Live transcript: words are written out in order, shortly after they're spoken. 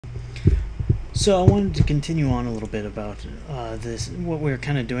So I wanted to continue on a little bit about this, what we were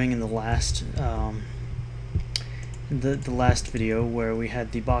kind of doing in the last the last video, where we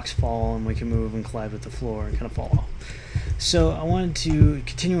had the box fall and we can move and collide with the floor and kind of fall off. So I wanted to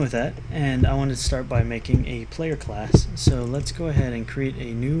continue with that, and I wanted to start by making a player class. So let's go ahead and create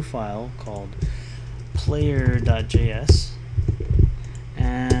a new file called player.js,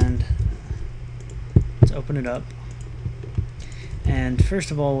 and let's open it up. And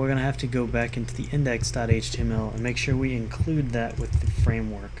first of all, we're going to have to go back into the index.html and make sure we include that with the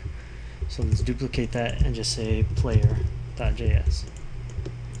framework. So let's duplicate that and just say player.js.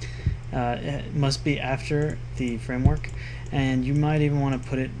 It must be after the framework, and you might even want to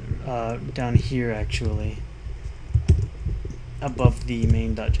put it down here, actually, above the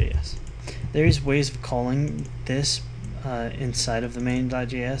main.js. There's ways of calling this inside of the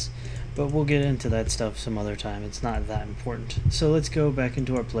main.js, but we'll get into that stuff some other time. It's not that important. So let's go back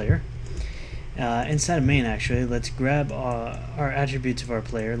into our player. Inside of main, actually, let's grab our attributes of our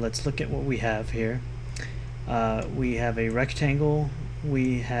player. Let's look at what we have here. We have a rectangle,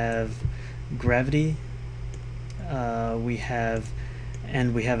 we have gravity, we have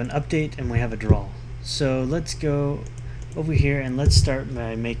an update, and we have a draw. So let's go over here and let's start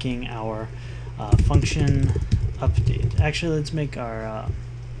by making our function update. Actually, let's make our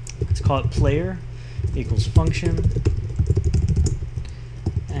let's call it player equals function,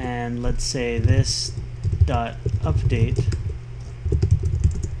 and let's say this dot update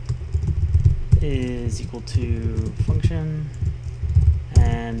is equal to function,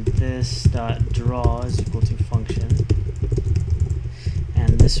 and this dot draw is equal to function,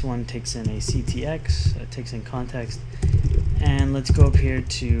 and this one takes in a ctx, it takes in context. And let's go up here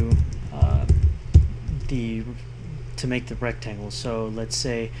to make the rectangle. So let's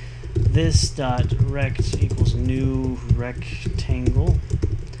say this dot rect equals new rectangle,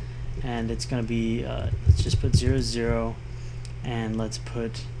 and it's going to be let's just put 0 0, and let's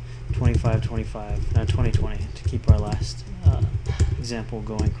put 25 25, no, 20 20 to keep our last example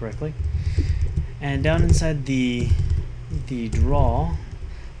going correctly. And down inside the draw,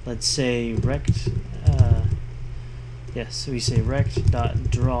 let's say rect yes, so we say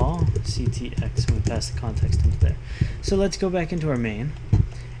rect.draw ctx, and we pass the context into there. So let's go back into our main,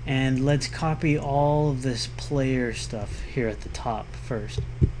 and let's copy all of this player stuff here at the top first.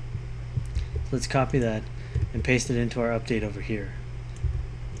 So let's copy that and paste it into our update over here.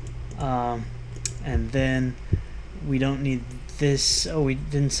 And then we don't need this. Oh, we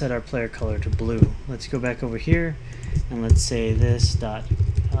didn't set our player color to blue. Let's go back over here and let's say this dot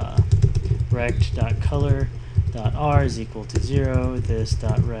rect.color .r is equal to 0, this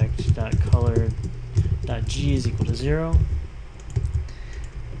 .rect.color .g is equal to 0.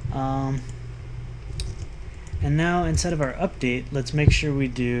 And now inside of our update, let's make sure we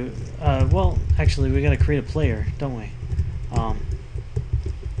do, well, actually we got to create a player, don't we?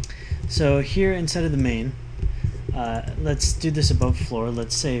 So here inside of the main, let's do this above floor.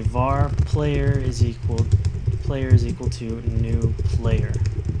 Let's say var player is equal to new player.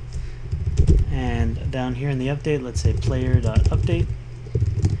 And down here in the update, let's say player.update,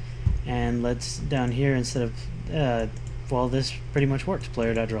 and let's down here, instead of well, this pretty much works,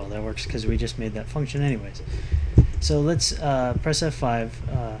 player.draw. That works because we just made that function anyways. So let's press F5,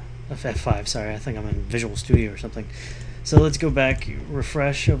 F5, sorry, I think I'm in Visual Studio or something. So let's go back,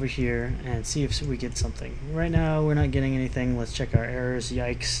 refresh over here, and see if we get something. Right now we're not getting anything. Let's check our errors.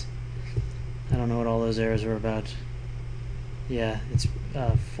 Yikes, I don't know what all those errors were about. Yeah, it's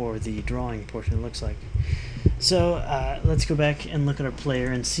for the drawing portion, it looks like. So let's go back and look at our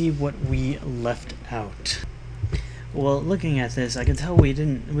player and see what we left out. Well, looking at this, I can tell we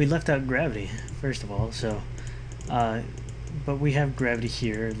left out gravity, first of all. So but we have gravity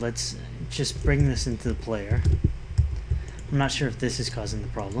here. Let's just bring this into the player. I'm not sure if this is causing the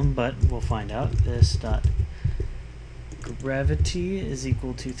problem, but we'll find out. This dot gravity is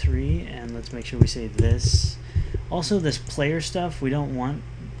equal to 3, and let's make sure we say this. Also, this player stuff, we don't want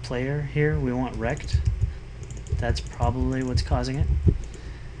player here, we want rect. That's probably what's causing it.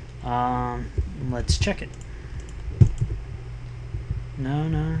 Let's check it.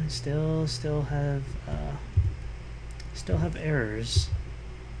 No, still have errors.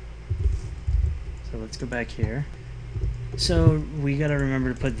 So let's go back here. So we gotta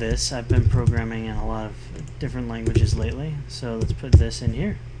remember to put this. I've been programming in a lot of different languages lately, so let's put this in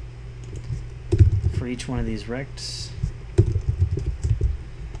here for each one of these rects.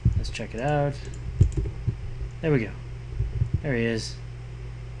 Let's check it out. There we go. There he is.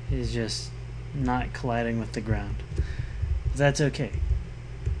 He's just not colliding with the ground. But that's okay.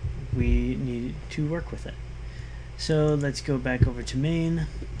 We need to work with it. So let's go back over to main,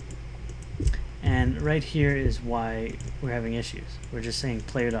 And right here is why we're having issues. We're just saying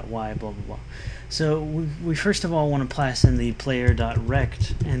player.y blah blah blah. So we first of all want to pass in the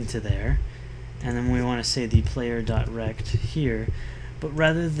player.rect into there, and then we want to say the player.rect here. But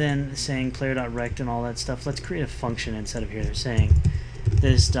rather than saying player.rect and all that stuff, let's create a function instead of here. They're saying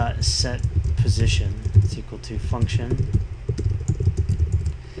this dot set position is equal to function,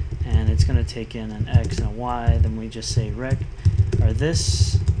 and it's going to take in an x and a y. Then we just say rect, or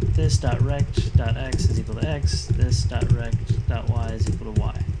this dot rect dot x is equal to x. This dot rect dot y is equal to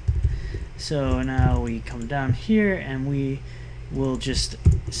y. So now we come down here and we will just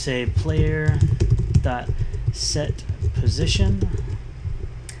say player dot set position,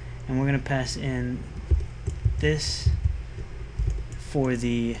 and we're going to pass in this for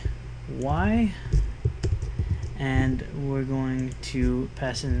the y, and we're going to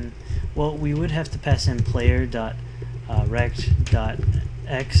pass in, well, we would have to pass in player dot rect dot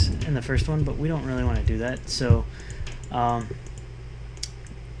x in the first one, but we don't really want to do that. So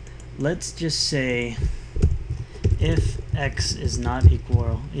let's just say if x is not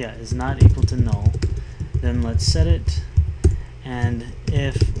equal to null, then let's set it, and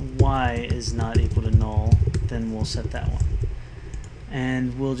if y is not equal to null, then we'll set that one,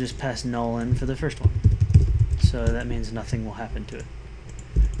 and we'll just pass null in for the first one. So that means nothing will happen to it.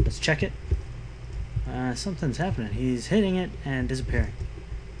 Let's check it. Something's happening. He's hitting it and disappearing.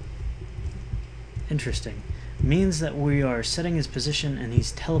 Interesting. Means that we are setting his position and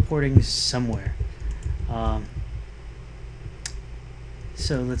he's teleporting somewhere.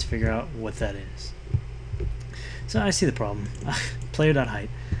 So let's figure out what that is. So I see the problem. Player.height.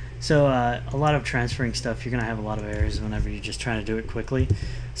 So a lot of transferring stuff, you're going to have a lot of errors whenever you're just trying to do it quickly.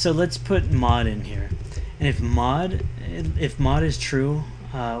 So let's put mod in here. And if mod is true,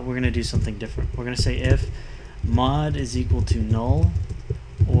 we're going to do something different. We're going to say if mod is equal to null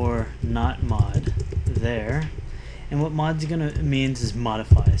or not mod there. And what mod's going to means is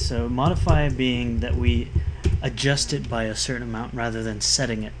modify. So modify being that we adjust it by a certain amount rather than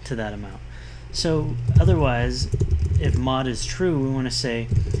setting it to that amount. So otherwise, if mod is true, we want to say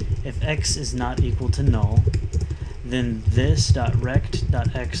if x is not equal to null, then this dot rect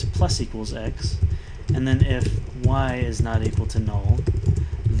dot x plus equals x, and then if y is not equal to null,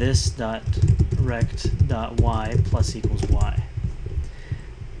 this dot rect dot y plus equals y.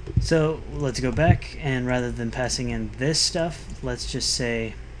 So let's go back, and rather than passing in this stuff, let's just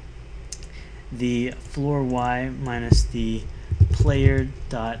say the floor y minus the player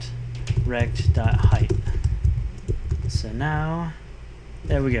dot rect dot height. So now,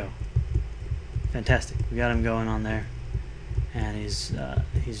 there we go. Fantastic. We got him going on there, and he's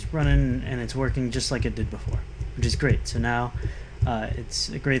running, and it's working just like it did before, which is great. So now it's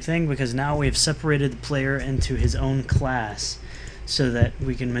a great thing because now we've separated the player into his own class, so that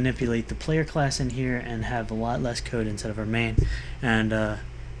we can manipulate the player class in here and have a lot less code instead of our main. And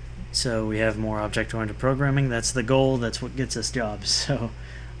so we have more object-oriented programming. That's the goal. That's what gets us jobs. So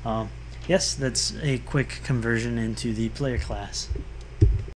yes, that's a quick conversion into the player class.